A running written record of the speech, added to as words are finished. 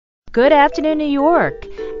Good afternoon, New York,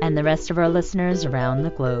 and the rest of our listeners around the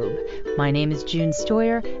globe. My name is June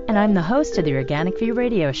Stoyer, and I'm the host of the Organic View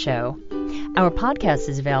radio show. Our podcast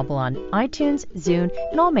is available on iTunes, Zune,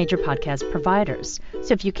 and all major podcast providers.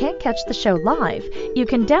 So if you can't catch the show live, you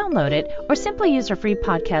can download it or simply use our free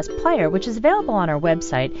podcast player, which is available on our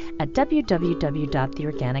website at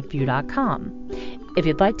www.theorganicview.com. If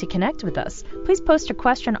you'd like to connect with us, please post a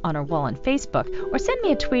question on our wall on Facebook or send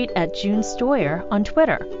me a tweet at June Stoyer on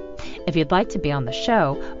Twitter. If you'd like to be on the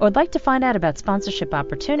show or would like to find out about sponsorship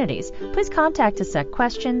opportunities, please contact us at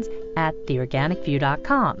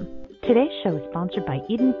questions@theorganicview.com. Today's show is sponsored by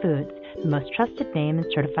Eden Foods, the most trusted name in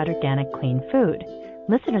certified organic clean food.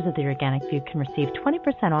 Listeners of the Organic View can receive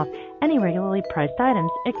 20% off any regularly priced items,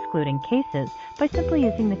 excluding cases, by simply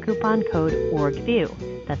using the coupon code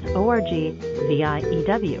ORGVIEW. That's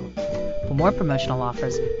ORGVIEW. For more promotional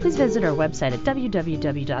offers, please visit our website at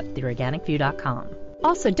www.theorganicview.com.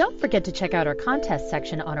 Also, don't forget to check out our contest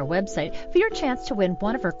section on our website for your chance to win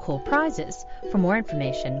one of our cool prizes. For more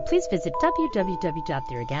information, please visit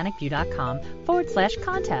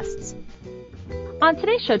www.theorganicview.com/contests. On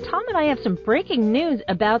today's show, Tom and I have some breaking news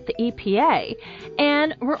about the EPA,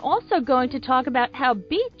 and we're also going to talk about how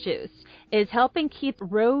beet juice is helping keep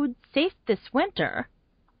roads safe this winter.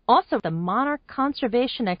 Also, the Monarch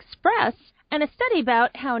Conservation Express, and a study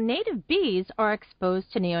about how native bees are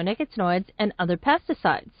exposed to neonicotinoids and other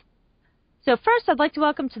pesticides. So first, I'd like to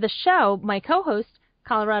welcome to the show my co-host,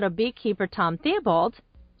 Colorado beekeeper Tom Theobald.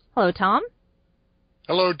 Hello, Tom.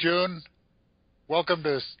 Hello, June. Welcome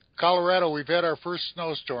to Colorado. We've had our first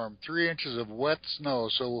snowstorm, 3 inches of wet snow.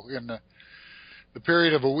 So in the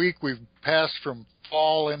period of a week, we've passed from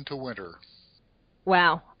fall into winter.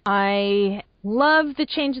 Wow. I love the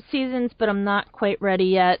change of seasons, but I'm not quite ready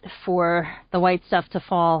yet for the white stuff to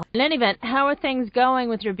fall. In any event, how are things going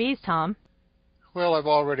with your bees, Tom? Well, I've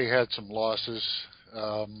already had some losses,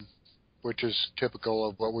 which is typical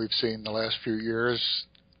of what we've seen the last few years.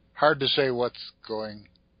 Hard to say what's going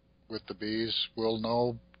with the bees. We'll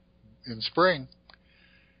know in spring.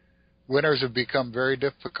 Winters have become very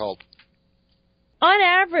difficult. On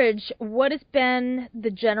average, what has been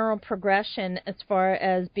the general progression as far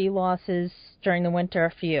as bee losses during the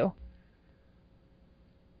winter for you?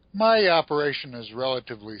 My operation is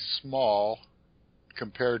relatively small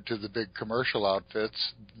compared to the big commercial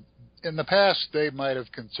outfits. In the past, they might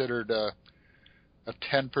have considered a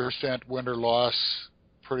 10% winter loss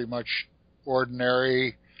pretty much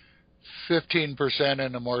ordinary, 15%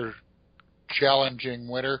 in a more challenging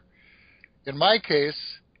winter. In my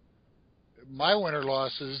case, my winter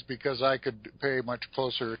losses, because I could pay much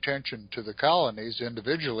closer attention to the colonies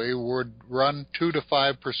individually, would run 2 to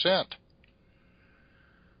 5%.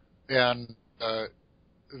 And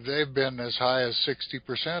they've been as high as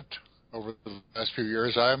 60% over the last few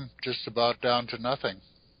years. I'm just about down to nothing.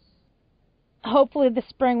 Hopefully the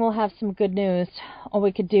spring will have some good news. All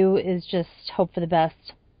we could do is just hope for the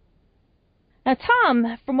best. Now,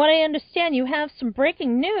 Tom, from what I understand, you have some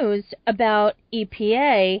breaking news about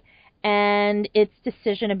EPA and its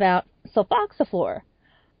decision about sulfoxaflor.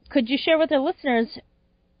 Could you share with our listeners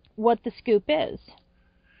what the scoop is?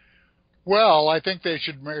 Well, I think they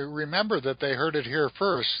should remember that they heard it here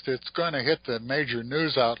first. It's going to hit the major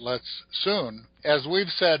news outlets soon. As we've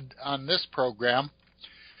said on this program,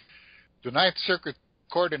 the Ninth Circuit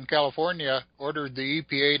Court in California ordered the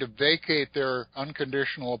EPA to vacate their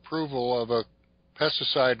unconditional approval of a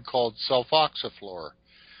pesticide called sulfoxaflor.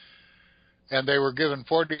 And they were given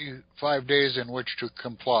 45 days in which to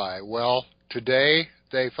comply. Well, today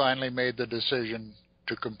they finally made the decision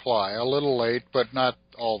to comply. A little late, but not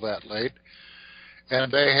all that late.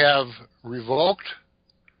 And they have revoked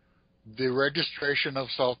the registration of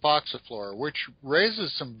sulfoxaflor, which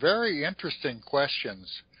raises some very interesting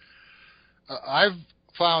questions. I've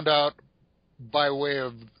found out by way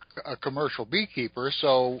of a commercial beekeeper,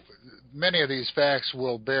 so many of these facts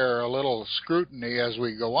will bear a little scrutiny as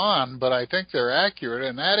we go on, but I think they're accurate,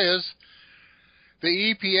 and that is the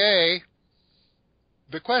EPA.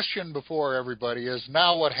 The question before everybody is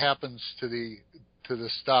now what happens to the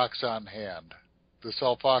stocks on hand, the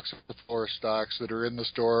sulfoxaflor stocks that are in the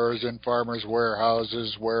stores, in farmers'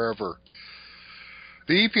 warehouses, wherever.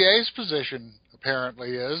 The EPA's position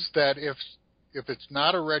apparently is that if it's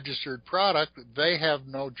not a registered product, they have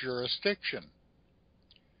no jurisdiction.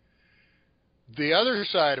 The other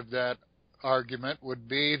side of that argument would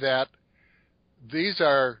be that this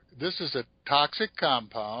is a toxic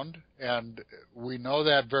compound, and we know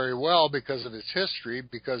that very well because of its history,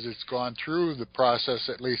 because it's gone through the process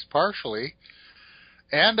at least partially.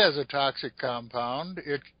 And as a toxic compound,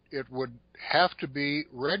 it would have to be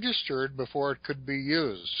registered before it could be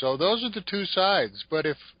used. So those are the two sides. But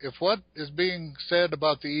if what is being said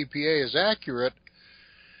about the EPA is accurate,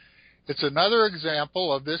 it's another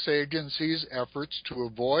example of this agency's efforts to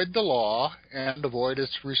avoid the law and avoid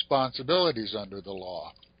its responsibilities under the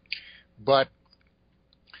law. But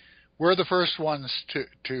we're the first ones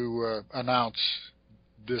to announce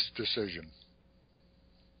this decision.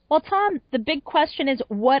 Well, Tom, the big question is,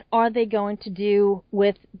 what are they going to do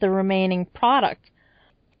with the remaining product?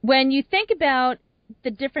 When you think about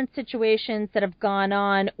the different situations that have gone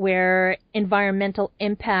on where environmental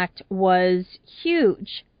impact was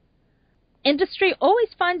huge, industry always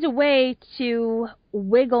finds a way to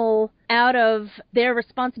wiggle out of their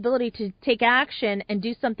responsibility to take action and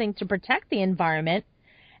do something to protect the environment.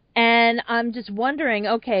 And I'm just wondering,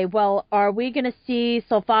 okay, well, are we going to see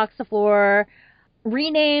sulfoxaflor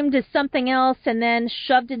renamed as something else and then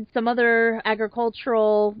shoved in some other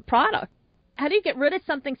agricultural product? How do you get rid of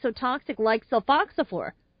something so toxic like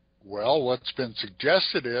sulfoxaflor? Well, what's been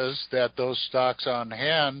suggested is that those stocks on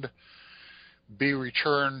hand be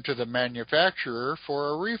returned to the manufacturer for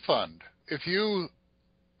a refund. If you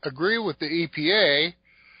agree with the EPA,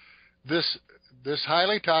 this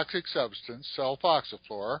highly toxic substance,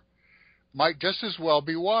 sulfoxaflor, might just as well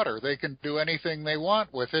be water. They can do anything they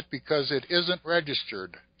want with it because it isn't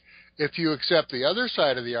registered. If you accept the other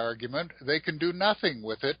side of the argument, they can do nothing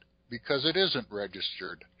with it because it isn't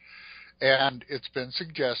registered. And it's been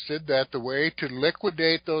suggested that the way to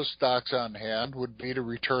liquidate those stocks on hand would be to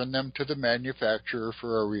return them to the manufacturer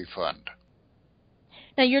for a refund.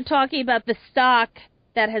 Now, you're talking about the stock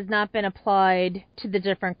that has not been applied to the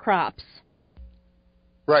different crops.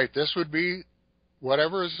 Right. This would be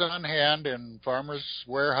whatever is on hand in farmers'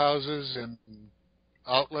 warehouses and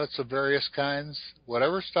outlets of various kinds,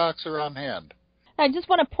 whatever stocks are on hand. I just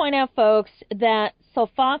want to point out, folks, that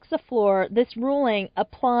sulfoxaflor, this ruling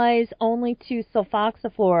applies only to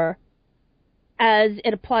sulfoxaflor as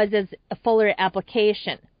it applies as a foliar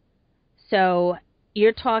application. So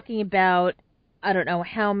you're talking about, I don't know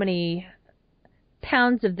how many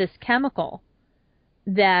pounds of this chemical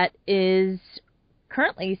that is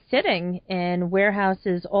currently sitting in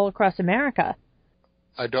warehouses all across America.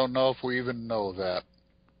 I don't know if we even know that.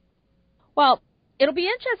 Well, it'll be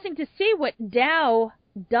interesting to see what Dow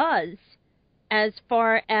does as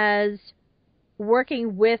far as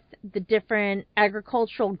working with the different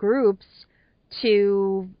agricultural groups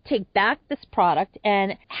to take back this product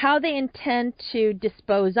and how they intend to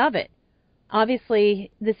dispose of it. Obviously,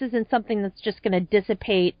 this isn't something that's just going to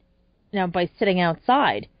dissipate, by sitting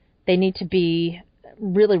outside. They need to be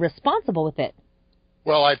really responsible with it.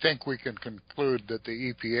 Well, I think we can conclude that the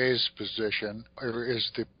EPA's position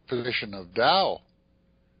is the position of Dow,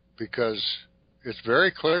 because it's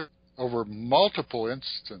very clear over multiple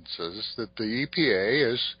instances that the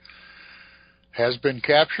EPA has been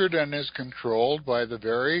captured and is controlled by the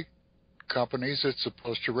very companies it's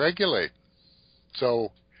supposed to regulate.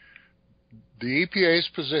 So the EPA's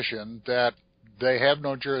position that they have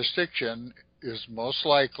no jurisdiction is most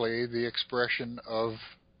likely the expression of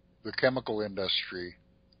the chemical industry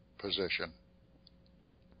position.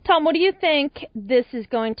 Tom, what do you think this is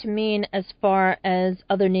going to mean as far as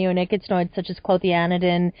other neonicotinoids such as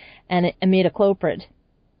clothianidin and imidacloprid?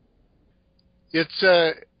 It's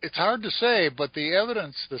hard to say, but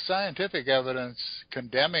the scientific evidence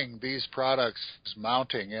condemning these products is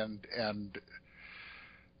mounting, and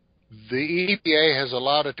the EPA has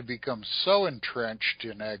allowed it to become so entrenched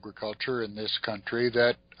in agriculture in this country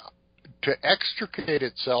that to extricate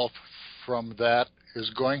itself from that is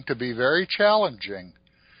going to be very challenging.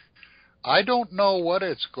 I don't know what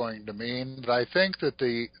it's going to mean, but I think that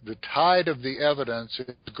the tide of the evidence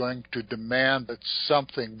is going to demand that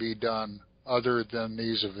something be done other than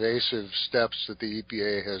these evasive steps that the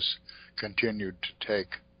EPA has continued to take.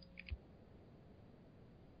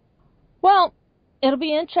 Well, it'll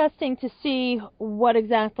be interesting to see what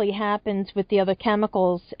exactly happens with the other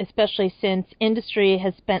chemicals, especially since industry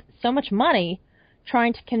has spent so much money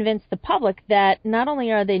trying to convince the public that not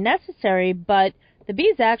only are they necessary, but the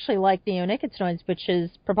bees actually like neonicotinoids, which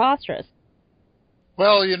is preposterous.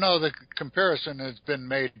 Well, the comparison has been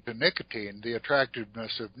made to nicotine, the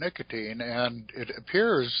attractiveness of nicotine, and it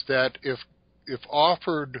appears that if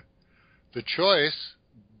offered the choice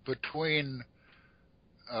between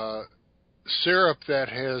syrup that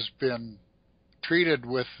has been treated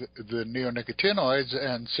with the neonicotinoids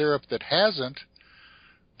and syrup that hasn't,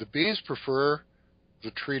 the bees prefer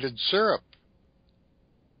the treated syrup.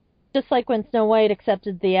 Just like when Snow White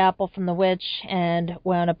accepted the apple from the witch and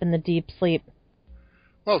wound up in the deep sleep.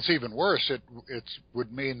 Well, it's even worse. It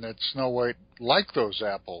would mean that Snow White liked those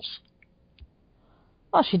apples.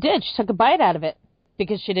 Well, she did. She took a bite out of it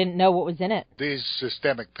because she didn't know what was in it. These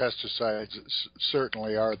systemic pesticides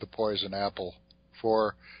certainly are the poison apple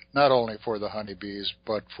for not only for the honeybees,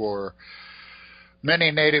 but for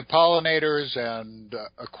many native pollinators and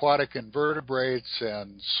aquatic invertebrates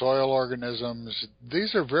and soil organisms.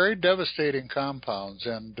 These are very devastating compounds,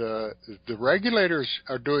 and the regulators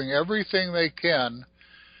are doing everything they can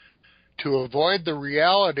to avoid the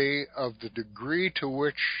reality of the degree to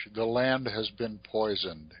which the land has been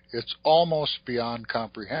poisoned. It's almost beyond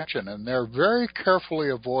comprehension, and they're very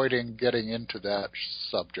carefully avoiding getting into that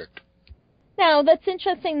subject. Now, that's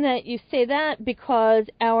interesting that you say that, because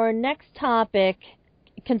our next topic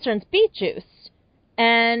concerns beet juice.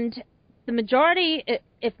 And the majority,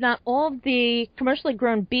 if not all, of the commercially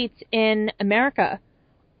grown beets in America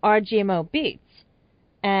are GMO beets.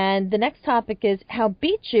 And the next topic is how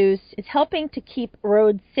beet juice is helping to keep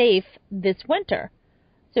roads safe this winter.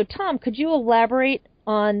 So, Tom, could you elaborate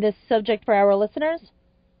on this subject for our listeners?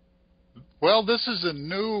 Well, this is a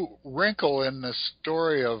new wrinkle in the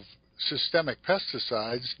story of systemic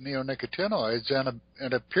pesticides, neonicotinoids, and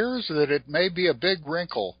it appears that it may be a big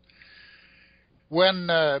wrinkle. When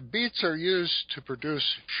beets are used to produce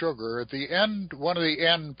sugar, at the end, one of the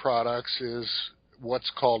end products is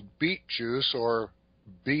what's called beet juice, or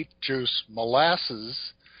beet juice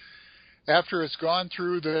molasses. After it's gone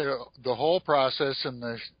through the whole process and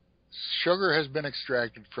the sugar has been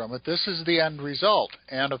extracted from it, this is the end result.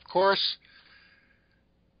 And of course,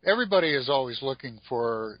 everybody is always looking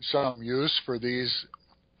for some use for these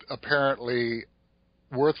apparently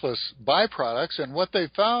worthless byproducts, and what they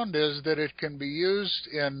found is that it can be used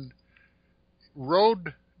in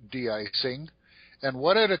road de-icing, and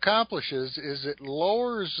what it accomplishes is it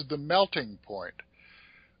lowers the melting point.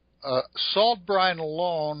 Salt brine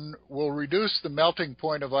alone will reduce the melting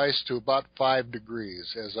point of ice to about 5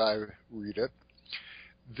 degrees, as I read it.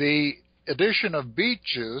 The addition of beet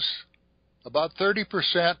juice, about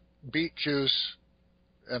 30% beet juice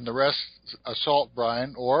and the rest a salt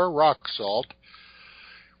brine or rock salt,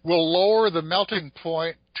 will lower the melting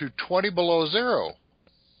point to 20 below zero.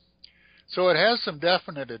 So it has some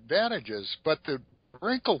definite advantages, but the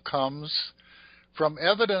wrinkle comes from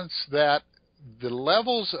evidence that the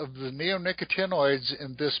levels of the neonicotinoids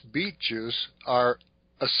in this beet juice are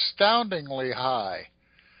astoundingly high,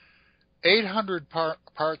 800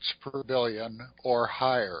 parts per billion or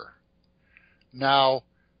higher. Now,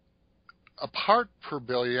 a part per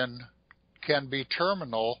billion can be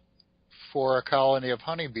terminal for a colony of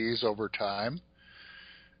honeybees over time.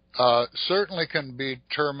 Certainly can be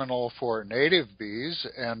terminal for native bees,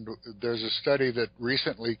 and there's a study that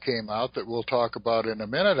recently came out that we'll talk about in a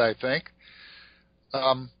minute, I think.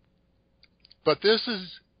 But this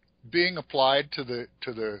is being applied to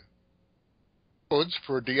the roads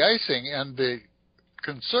for de-icing, and the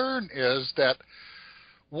concern is that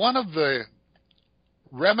one of the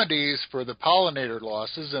remedies for the pollinator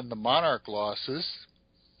losses and the monarch losses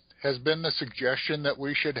has been the suggestion that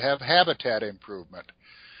we should have habitat improvement.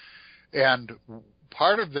 And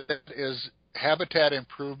part of that is habitat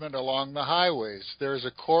improvement along the highways. There's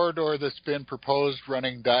a corridor that's been proposed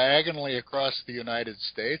running diagonally across the United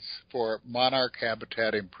States for monarch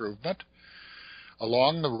habitat improvement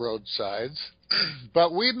along the roadsides.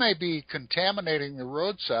 But we may be contaminating the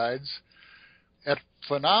roadsides at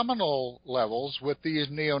phenomenal levels with these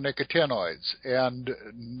neonicotinoids, and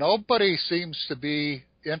nobody seems to be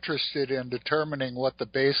interested in determining what the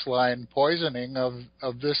baseline poisoning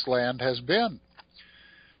of this land has been.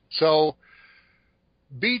 So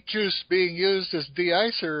beet juice being used as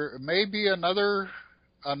de-icer may be another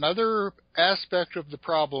aspect of the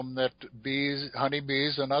problem that bees,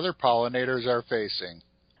 honeybees, and other pollinators are facing.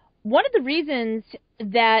 One of the reasons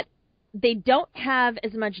that they don't have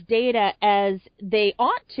as much data as they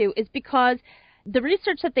ought to is because the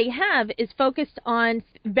research that they have is focused on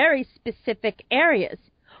very specific areas.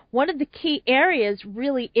 One of the key areas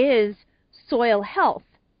really is soil health.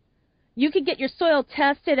 You could get your soil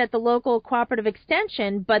tested at the local cooperative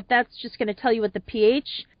extension, but that's just going to tell you what the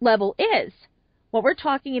pH level is. What we're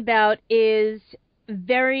talking about is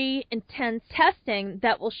very intense testing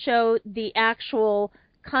that will show the actual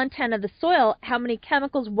content of the soil, how many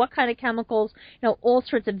chemicals, what kind of chemicals, all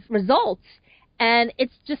sorts of results. And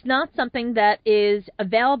it's just not something that is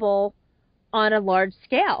available on a large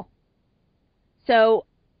scale. So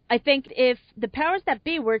I think if the powers that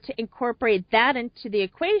be were to incorporate that into the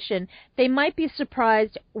equation, they might be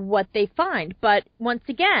surprised what they find. But once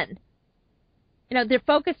again, they're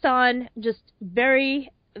focused on just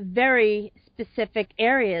very, very specific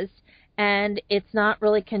areas, and it's not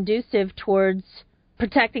really conducive towards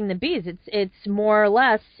protecting the bees. It's more or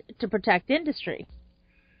less to protect industry.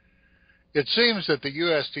 It seems that the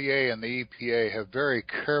USDA and the EPA have very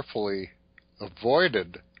carefully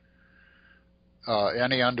avoided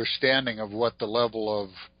any understanding of what the level of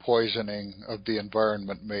poisoning of the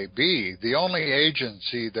environment may be. The only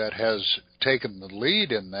agency that has taken the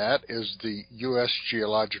lead in that is the U.S.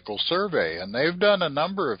 Geological Survey, and they've done a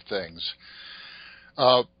number of things.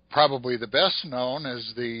 Probably the best known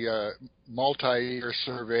is the multi-year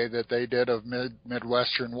survey that they did of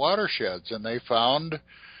Midwestern watersheds, and they found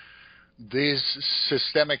these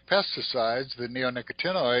systemic pesticides, the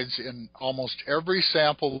neonicotinoids, in almost every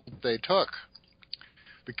sample they took.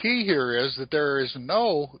 The key here is that there is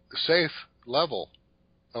no safe level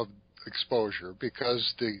of exposure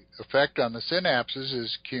because the effect on the synapses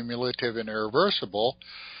is cumulative and irreversible.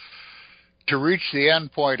 To reach the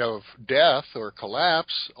end point of death or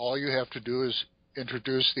collapse, all you have to do is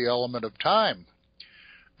introduce the element of time.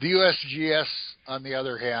 The USGS, on the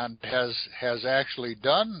other hand, has actually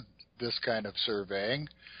done this kind of surveying,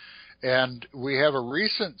 and we have a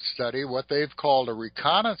recent study, what they've called a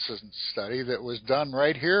reconnaissance study, that was done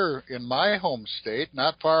right here in my home state,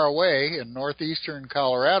 not far away in northeastern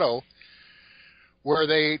Colorado, where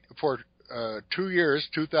they, for 2 years,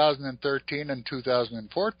 2013 and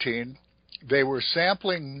 2014, they were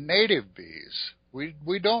sampling native bees.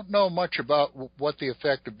 We don't know much about what the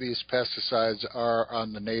effect of these pesticides are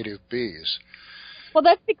on the native bees. Well,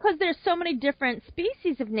 that's because there's so many different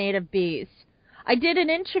species of native bees. I did an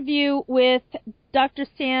interview with Dr.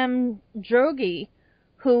 Sam Droege,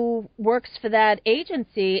 who works for that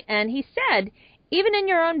agency, and he said, even in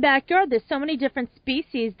your own backyard, there's so many different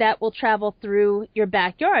species that will travel through your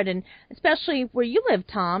backyard, and especially where you live,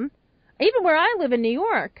 Tom, even where I live in New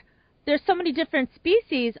York, there's so many different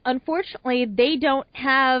species. Unfortunately, they don't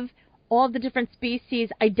have all the different species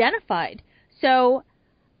identified. So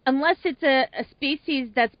unless it's a species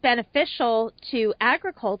that's beneficial to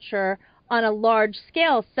agriculture on a large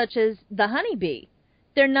scale, such as the honeybee,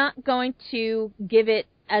 they're not going to give it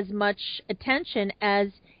as much attention as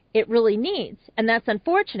it really needs, and that's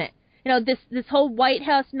unfortunate. You know, this whole White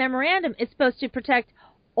House memorandum is supposed to protect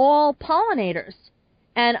all pollinators,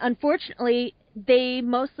 and unfortunately, they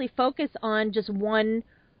mostly focus on just one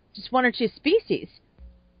or two species.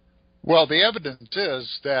 Well, the evidence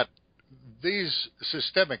is that these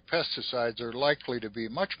systemic pesticides are likely to be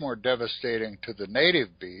much more devastating to the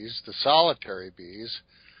native bees, the solitary bees,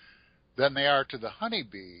 than they are to the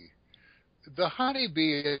honeybee. The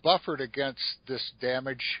honeybee is buffered against this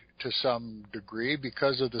damage to some degree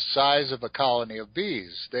because of the size of a colony of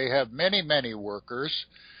bees. They have many, many workers.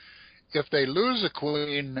 If they lose a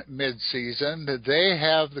queen mid-season, they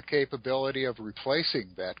have the capability of replacing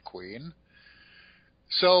that queen.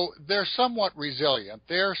 So they're somewhat resilient.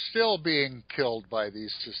 They're still being killed by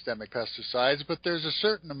these systemic pesticides, but there's a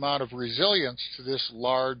certain amount of resilience to this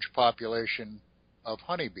large population of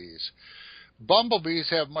honeybees. Bumblebees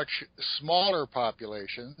have much smaller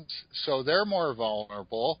populations, so they're more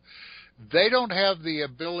vulnerable. They don't have the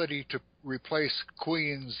ability to replace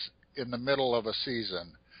queens in the middle of a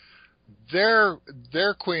season.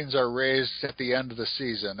 Their queens are raised at the end of the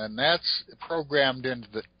season, and that's programmed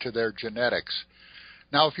into their genetics.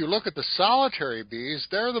 Now, if you look at the solitary bees,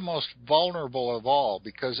 they're the most vulnerable of all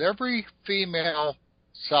because every female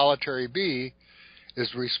solitary bee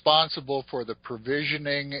is responsible for the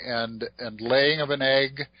provisioning and laying of an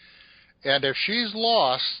egg. And if she's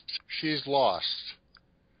lost, she's lost.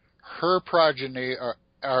 Her progeny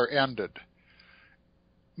are ended.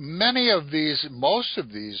 Most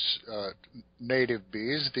of these native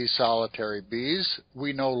bees, these solitary bees,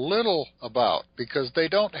 we know little about because they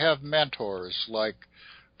don't have mentors like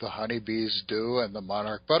the honeybees do and the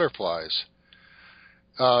monarch butterflies.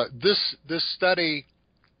 This study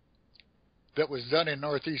that was done in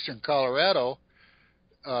northeastern Colorado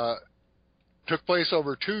took place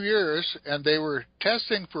over 2 years, and they were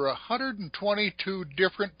testing for 122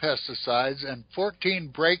 different pesticides and 14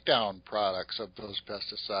 breakdown products of those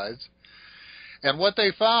pesticides. And what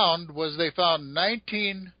they found was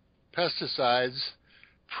 19 pesticides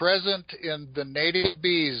present in the native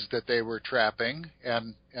bees that they were trapping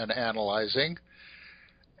and analyzing.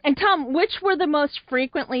 And Tom, which were the most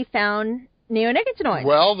frequently found neonicotinoids?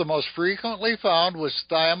 Well, the most frequently found was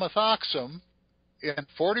thiamethoxam. In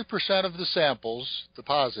 40% of the samples, the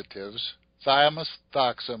positives,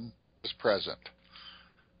 thiamethoxam was present.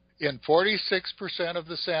 In 46% of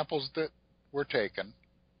the samples that were taken,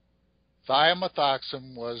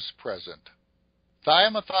 thiamethoxam was present.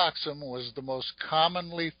 Thiamethoxam was the most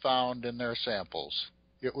commonly found in their samples.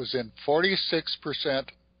 It was in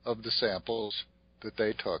 46% of the samples that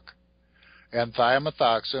they took. And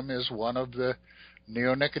thiamethoxam is one of the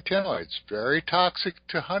neonicotinoids, very toxic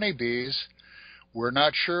to honeybees. We're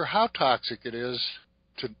not sure how toxic it is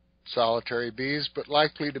to solitary bees, but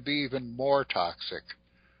likely to be even more toxic.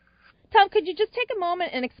 Tom, could you just take a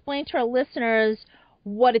moment and explain to our listeners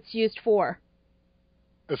what it's used for?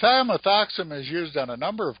 The thiamethoxam is used on a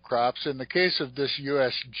number of crops. In the case of this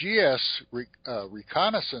USGS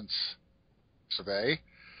reconnaissance survey,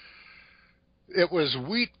 it was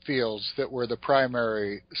wheat fields that were the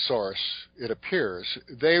primary source, it appears.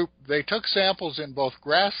 They took samples in both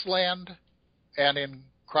grassland and in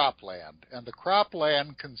cropland, and the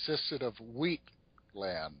cropland consisted of wheat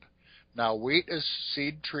land. Now, wheat is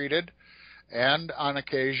seed treated and on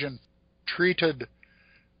occasion treated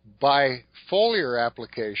by foliar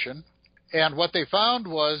application, and what they found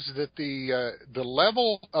was that the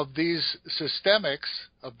level of these systemics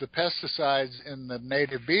of the pesticides in the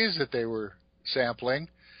native bees that they were sampling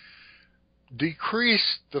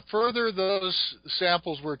decreased the further those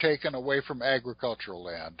samples were taken away from agricultural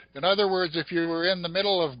land. In other words, if you were in the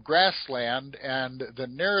middle of grassland and the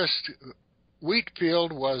nearest wheat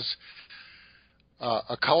field was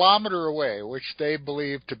a kilometer away, which they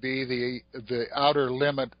believed to be the outer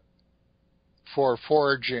limit for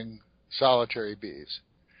foraging solitary bees.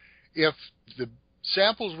 If the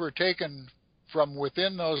samples were taken from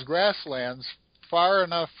within those grasslands far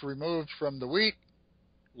enough removed from the wheat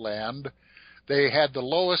land, they had the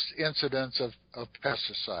lowest incidence of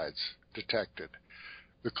pesticides detected.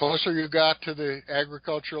 The closer you got to the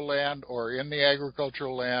agricultural land or in the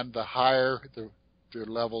agricultural land, the higher the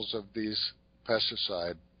levels of these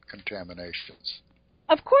pesticide contaminations.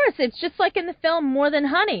 Of course, it's just like in the film More Than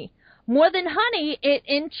Honey. More Than Honey,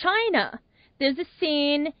 in China, there's a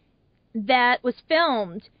scene that was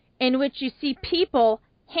filmed in which you see people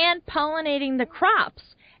hand-pollinating the crops.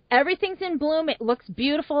 Everything's in bloom. It looks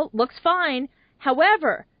beautiful, looks fine.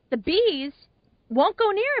 However, the bees won't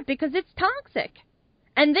go near it because it's toxic.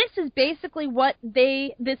 And this is basically what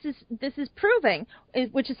this is proving,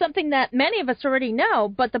 which is something that many of us already know.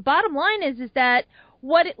 But the bottom line is that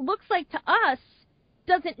what it looks like to us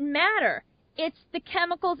doesn't matter. It's the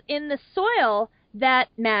chemicals in the soil that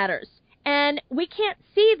matters. And we can't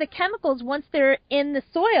see the chemicals once they're in the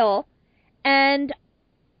soil and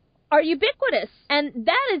are ubiquitous. And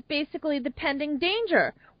that is basically the pending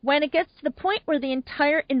danger when it gets to the point where the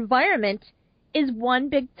entire environment is one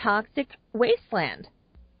big toxic wasteland.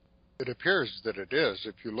 It appears that it is.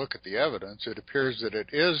 If you look at the evidence, it appears that it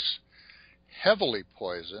is heavily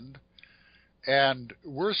poisoned. And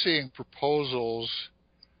we're seeing proposals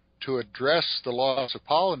to address the loss of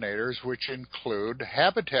pollinators, which include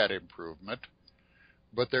habitat improvement,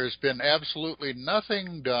 but there's been absolutely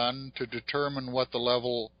nothing done to determine what the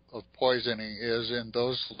level of poisoning is in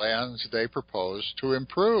those lands they propose to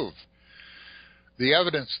improve. The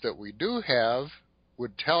evidence that we do have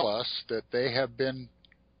would tell us that they have been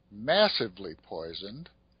massively poisoned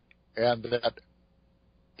and that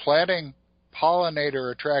planting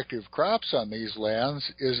pollinator-attractive crops on these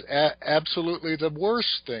lands is absolutely the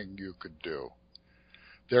worst thing you could do.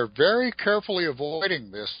 They're very carefully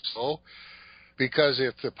avoiding this, though, because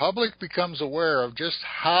if the public becomes aware of just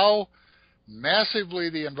how massively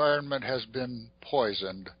the environment has been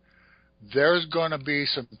poisoned, there's going to be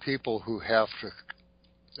some people who have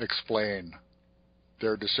to explain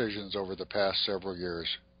their decisions over the past several years.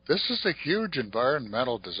 This is a huge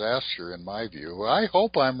environmental disaster, in my view. I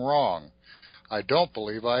hope I'm wrong. I don't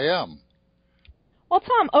believe I am. Well,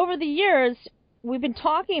 Tom, over the years, we've been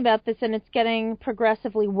talking about this, and it's getting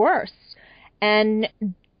progressively worse. And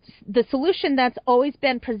the solution that's always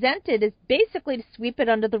been presented is basically to sweep it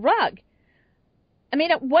under the rug. I mean,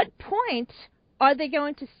 at what point are they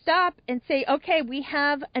going to stop and say, okay, we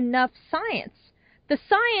have enough science? The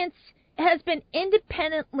science has been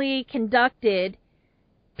independently conducted,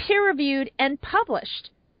 peer-reviewed, and published.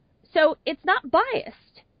 So it's not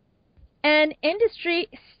biased. And industry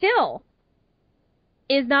still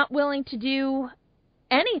is not willing to do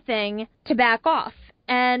anything to back off.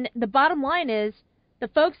 And the bottom line is the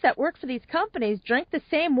folks that work for these companies drink the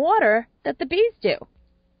same water that the bees do.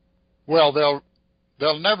 Well,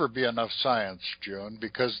 there'll never be enough science, June,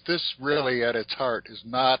 because this really at its heart is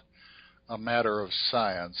not a matter of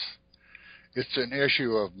science. It's an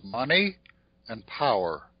issue of money and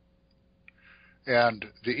power. And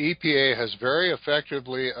the EPA has very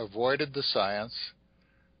effectively avoided the science,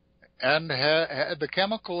 and the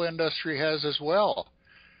chemical industry has as well.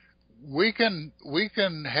 We can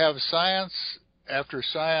have science after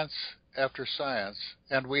science after science,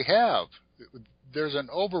 and we have. There's an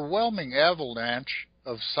overwhelming avalanche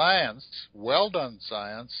of science, well-done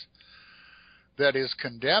science, that is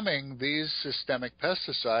condemning these systemic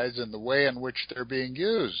pesticides and the way in which they're being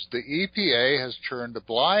used. The EPA has turned a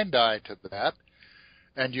blind eye to that,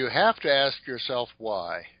 and you have to ask yourself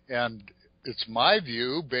why. And it's my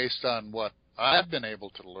view, based on what I've been able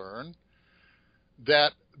to learn,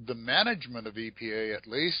 that the management of EPA, at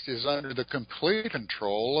least, is under the complete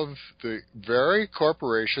control of the very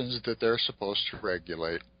corporations that they're supposed to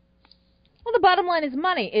regulate. Well, the bottom line is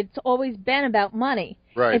money. It's always been about money.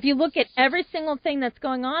 Right. If you look at every single thing that's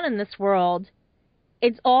going on in this world,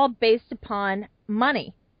 it's all based upon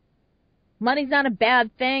money. Money's not a bad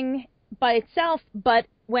thing by itself, but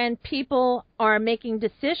when people are making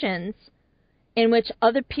decisions in which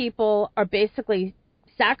other people are basically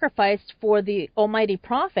sacrificed for the almighty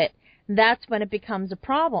profit, that's when it becomes a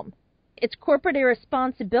problem. It's corporate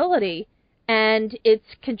irresponsibility, and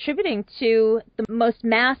it's contributing to the most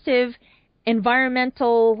massive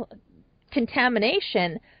environmental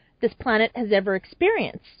contamination this planet has ever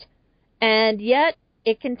experienced. And yet,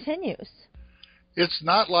 it continues. It's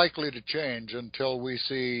not likely to change until we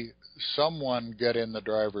see someone get in the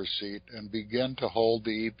driver's seat and begin to hold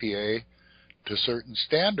the EPA to certain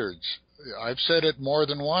standards. I've said it more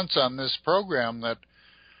than once on this program that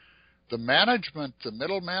the management, the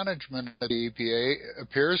middle management of the EPA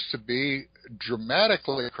appears to be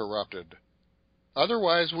dramatically corrupted.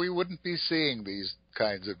 Otherwise, we wouldn't be seeing these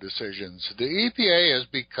kinds of decisions. The EPA has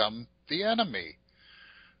become the enemy.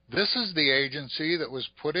 This is the agency that was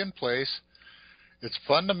put in place. Its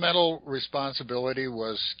fundamental responsibility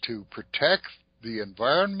was to protect the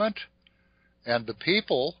environment and the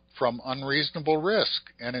people from unreasonable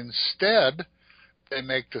risk. And instead, they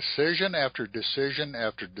make decision after decision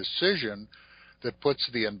after decision that puts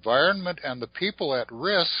the environment and the people at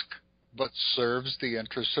risk, but serves the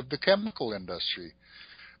interests of the chemical industry.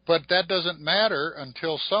 But that doesn't matter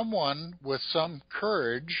until someone with some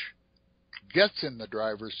courage gets in the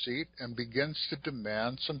driver's seat and begins to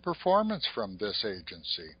demand some performance from this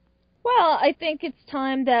agency. Well, I think it's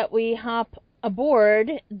time that we hop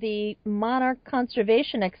aboard the Monarch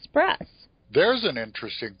Conservation Express. There's an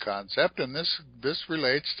interesting concept, and this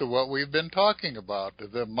relates to what we've been talking about.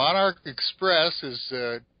 The Monarch Express is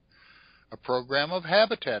a program of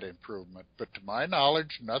habitat improvement, but to my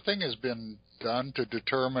knowledge, nothing has been done to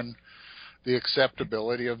determine the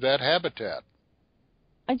acceptability of that habitat.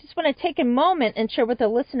 I just want to take a moment and share with the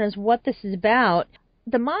listeners what this is about.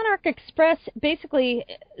 The Monarch Express, basically,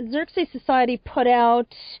 Xerces Society put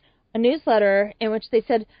out a newsletter in which they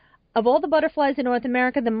said, of all the butterflies in North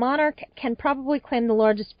America, the monarch can probably claim the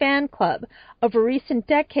largest fan club. Over recent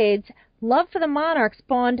decades, love for the monarch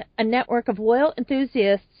spawned a network of loyal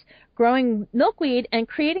enthusiasts growing milkweed and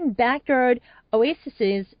creating backyard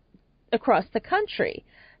oases across the country.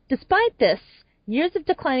 Despite this, years of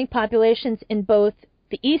declining populations in both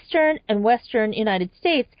the eastern and western United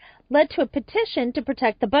States led to a petition to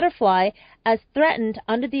protect the butterfly as threatened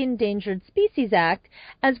under the Endangered Species Act,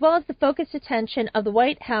 as well as the focused attention of the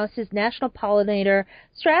White House's National Pollinator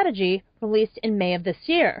Strategy released in May of this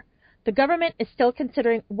year. The government is still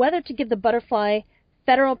considering whether to give the butterfly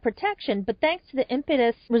federal protection, but thanks to the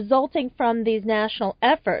impetus resulting from these national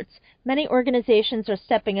efforts, many organizations are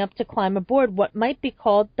stepping up to climb aboard what might be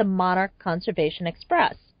called the Monarch Conservation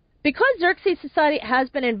Express. Because Xerces Society has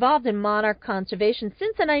been involved in monarch conservation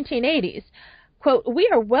since the 1980s, quote, we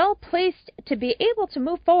are well placed to be able to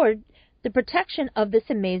move forward the protection of this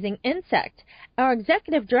amazing insect. Our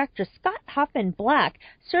executive director, Scott Hoffman-Black,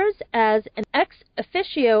 serves as an ex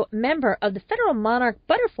officio member of the Federal Monarch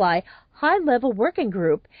Butterfly High-Level Working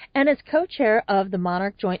Group and is co-chair of the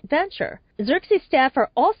Monarch Joint Venture. Xerces staff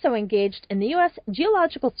are also engaged in the U.S.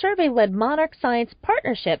 Geological Survey-led Monarch Science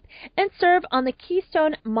Partnership and serve on the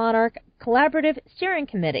Keystone Monarch Collaborative Steering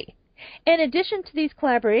Committee. In addition to these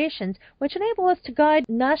collaborations, which enable us to guide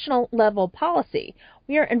national-level policy,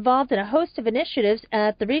 we are involved in a host of initiatives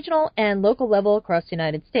at the regional and local level across the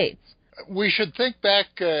United States. We should think back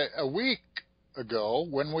a week ago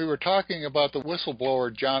when we were talking about the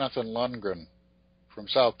whistleblower Jonathan Lundgren from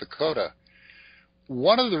South Dakota.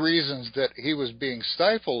 One of the reasons that he was being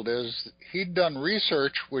stifled is he'd done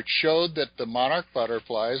research which showed that the monarch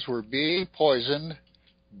butterflies were being poisoned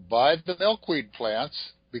by the milkweed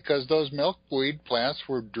plants because those milkweed plants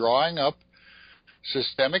were drawing up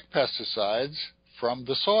systemic pesticides from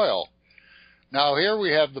the soil. Now here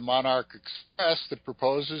we have the Monarch Express that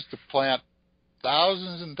proposes to plant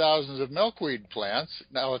thousands and thousands of milkweed plants.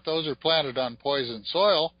 Now if those are planted on poisoned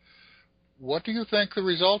soil, what do you think the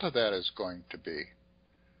result of that is going to be?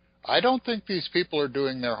 I don't think these people are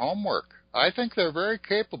doing their homework. I think they're very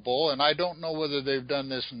capable, and I don't know whether they've done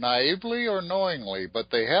this naively or knowingly, but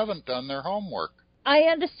they haven't done their homework. I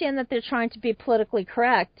understand that they're trying to be politically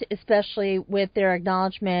correct, especially with their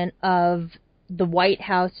acknowledgement of the White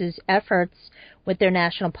House's efforts with their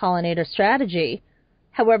national pollinator strategy.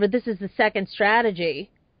 However, this is the second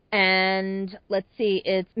strategy, and let's see,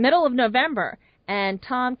 it's middle of November. And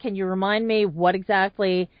Tom, can you remind me what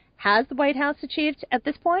exactly has the White House achieved at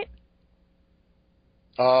this point?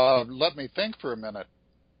 Let me think for a minute.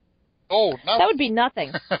 Oh, nothing. That would be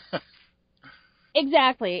nothing.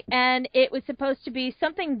 Exactly. And it was supposed to be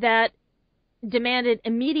something that demanded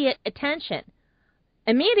immediate attention.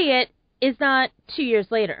 Immediate is not 2 years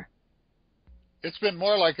later. It's been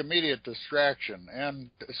more like immediate distraction. And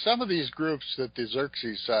some of these groups that the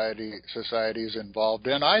Xerces Society is involved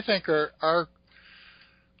in, I think are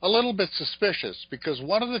a little bit suspicious, because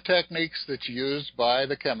one of the techniques that's used by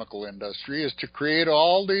the chemical industry is to create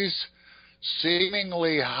all these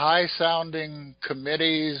seemingly high-sounding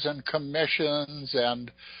committees and commissions, and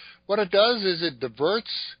what it does is it diverts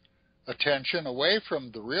attention away from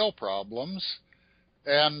the real problems,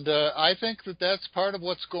 and I think that that's part of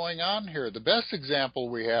what's going on here. The best example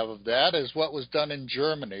we have of that is what was done in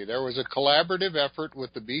Germany. There was a collaborative effort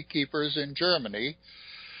with the beekeepers in Germany,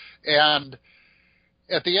 and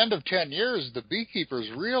at the end of 10 years, the beekeepers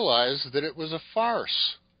realized that it was a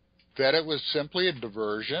farce, that it was simply a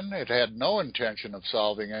diversion. It had no intention of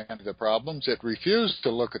solving any of the problems. It refused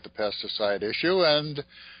to look at the pesticide issue, and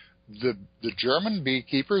the German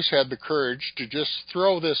beekeepers had the courage to just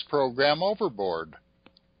throw this program overboard.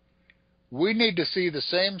 We need to see the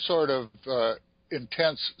same sort of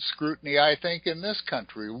intense scrutiny, I think, in this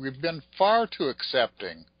country. We've been far too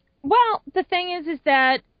accepting. Well, the thing is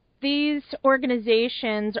that these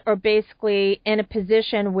organizations are basically in a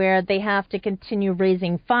position where they have to continue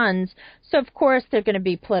raising funds, so of course they're going to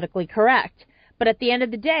be politically correct. But at the end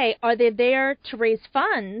of the day, are they there to raise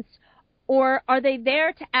funds, or are they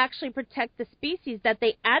there to actually protect the species that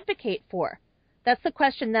they advocate for? That's the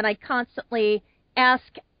question that I constantly ask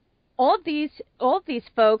all of these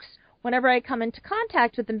folks whenever I come into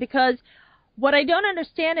contact with them, because what I don't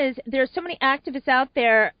understand is there's so many activists out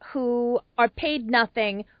there who are paid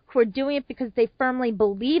nothing, who are doing it because they firmly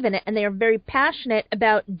believe in it and they are very passionate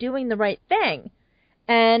about doing the right thing.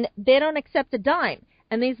 And they don't accept a dime.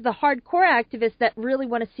 And these are the hardcore activists that really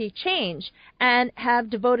want to see change and have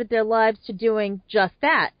devoted their lives to doing just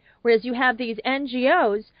that. Whereas you have these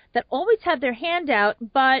NGOs that always have their hand out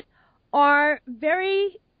but are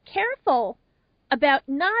very careful about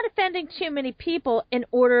not offending too many people in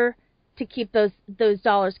order to keep those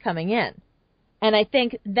dollars coming in. And I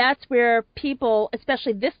think that's where people,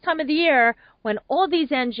 especially this time of the year, when all these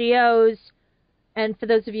NGOs, and for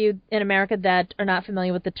those of you in America that are not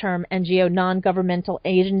familiar with the term NGO, non-governmental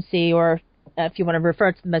agency, or if you want to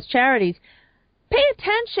refer to them as charities, pay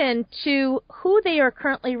attention to who they are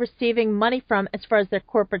currently receiving money from as far as their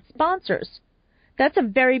corporate sponsors. That's a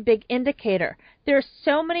very big indicator. There are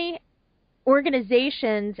so many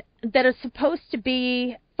organizations that are supposed to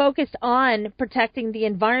be focused on protecting the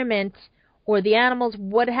environment or the animals,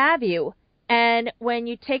 what have you. And when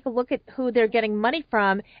you take a look at who they're getting money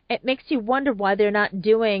from, it makes you wonder why they're not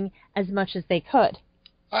doing as much as they could.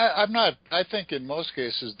 I think in most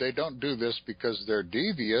cases they don't do this because they're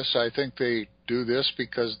devious. I think they do this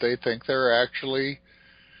because they think they're actually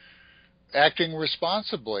acting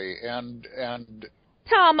responsibly. And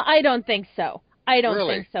Tom, I don't think so. I don't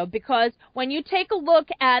really think so, because when you take a look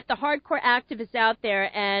at the hardcore activists out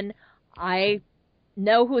there, and I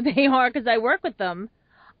know who they are because I work with them,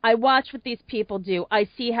 I watch what these people do. I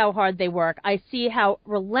see how hard they work. I see how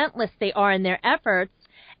relentless they are in their efforts.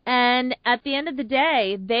 And at the end of the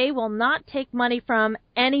day, they will not take money from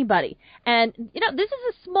anybody. And, this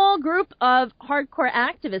is a small group of hardcore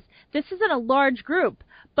activists. This isn't a large group,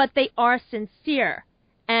 but they are sincere.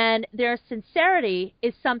 And their sincerity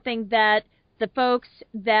is something that the folks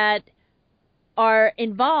that are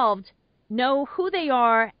involved know who they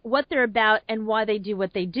are, what they're about, and why they do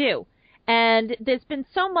what they do. And there's been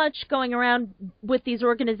so much going around with these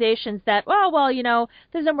organizations that,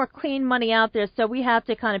 there's no more clean money out there, so we have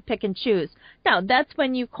to kind of pick and choose. No, that's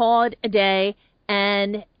when you call it a day,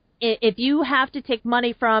 and if you have to take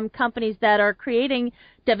money from companies that are creating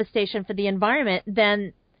devastation for the environment,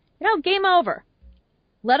 then, game over.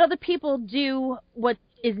 Let other people do what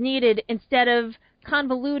is needed instead of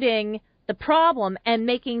convoluting the problem and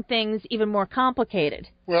making things even more complicated.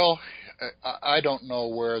 Well, I don't know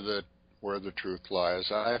where the truth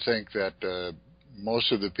lies. I think that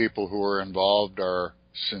most of the people who are involved are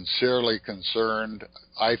sincerely concerned.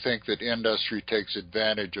 I think that industry takes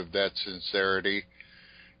advantage of that sincerity,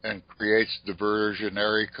 and creates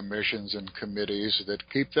diversionary commissions and committees that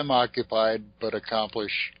keep them occupied but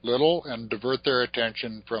accomplish little and divert their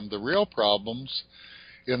attention from the real problems,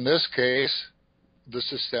 in this case, the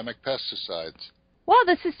systemic pesticides. Well,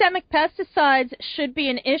 the systemic pesticides should be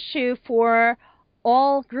an issue for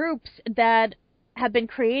all groups that have been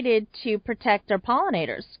created to protect our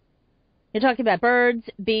pollinators. You're talking about birds,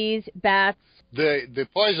 bees, bats. The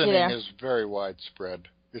poisoning is very widespread.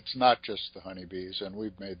 It's not just the honeybees, and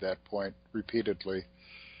we've made that point repeatedly.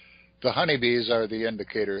 The honeybees are the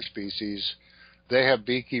indicator species. They have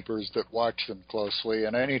beekeepers that watch them closely,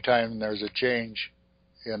 and anytime there's a change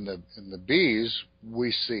in the bees,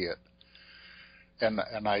 we see it. And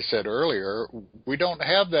I said earlier, we don't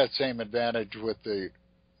have that same advantage with the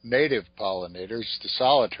native pollinators, the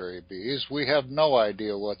solitary bees. We have no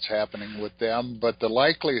idea what's happening with them, but the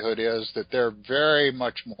likelihood is that they're very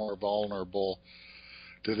much more vulnerable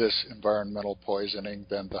to this environmental poisoning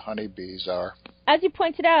than the honeybees are. As you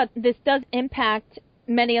pointed out, this does impact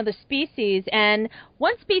many other species, and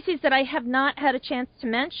one species that I have not had a chance to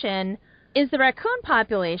mention is the raccoon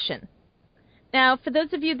population. Now, for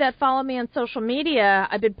those of you that follow me on social media,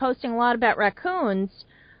 I've been posting a lot about raccoons.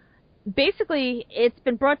 Basically, it's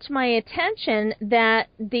been brought to my attention that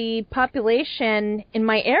the population in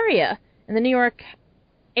my area, in the New York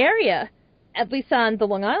area, at least on the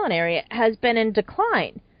Long Island area, has been in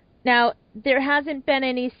decline. Now, there hasn't been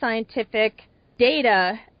any scientific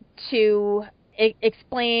data to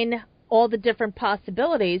explain all the different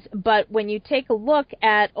possibilities, but when you take a look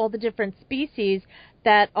at all the different species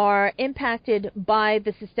that are impacted by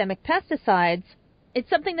the systemic pesticides, it's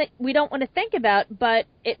something that we don't want to think about, but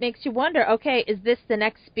it makes you wonder, okay, is this the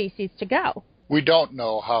next species to go? We don't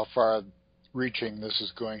know how far-reaching this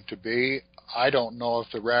is going to be. I don't know if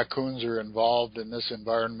the raccoons are involved in this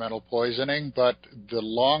environmental poisoning, but the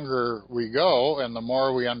longer we go and the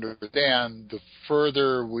more we understand, the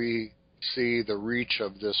further we see the reach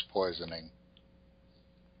of this poisoning.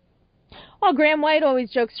 Well, Graham White always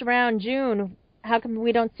jokes around, June, how come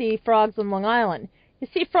we don't see frogs on Long Island? You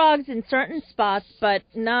see frogs in certain spots, but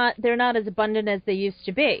they're not as abundant as they used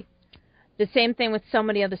to be. The same thing with so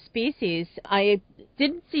many other species. I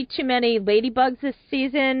didn't see too many ladybugs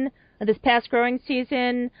this past growing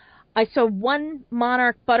season. I saw one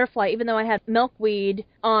monarch butterfly, even though I had milkweed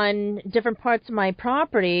on different parts of my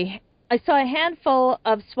property. I saw a handful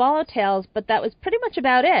of swallowtails, but that was pretty much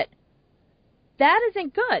about it. That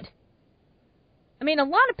isn't good. I mean, a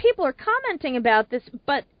lot of people are commenting about this,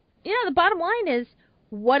 but, the bottom line is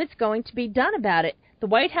what is going to be done about it. The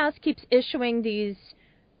White House keeps issuing these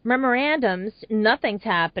memorandums. Nothing's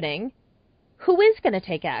happening. Who is going to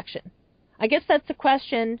take action? I guess that's the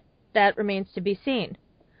question that remains to be seen.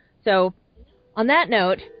 So, on that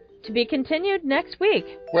note, to be continued next week.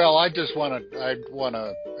 Well, I want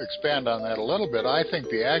to expand on that a little bit. I think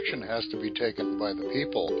the action has to be taken by the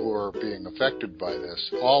people who are being affected by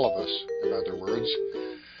this, all of us, in other words,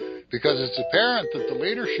 because it's apparent that the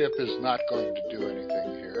leadership is not going to do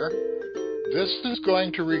anything here. This is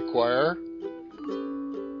going to require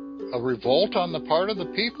a revolt on the part of the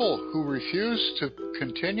people who refuse to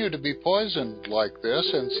continue to be poisoned like this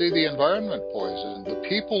and see the environment poisoned. The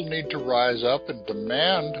people need to rise up and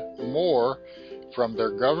demand more from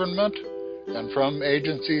their government and from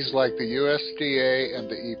agencies like the USDA and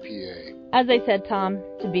the EPA. As I said, Tom,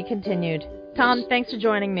 to be continued. Tom, thanks for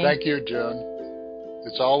joining me. Thank you, June.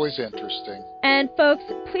 It's always interesting. And folks,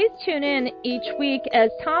 please tune in each week as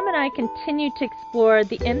Tom and I continue to explore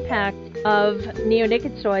the impact of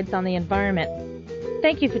neonicotinoids on the environment.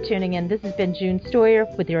 Thank you for tuning in. This has been June Stoyer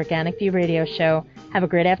with the Organic View Radio Show. Have a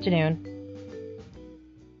great afternoon.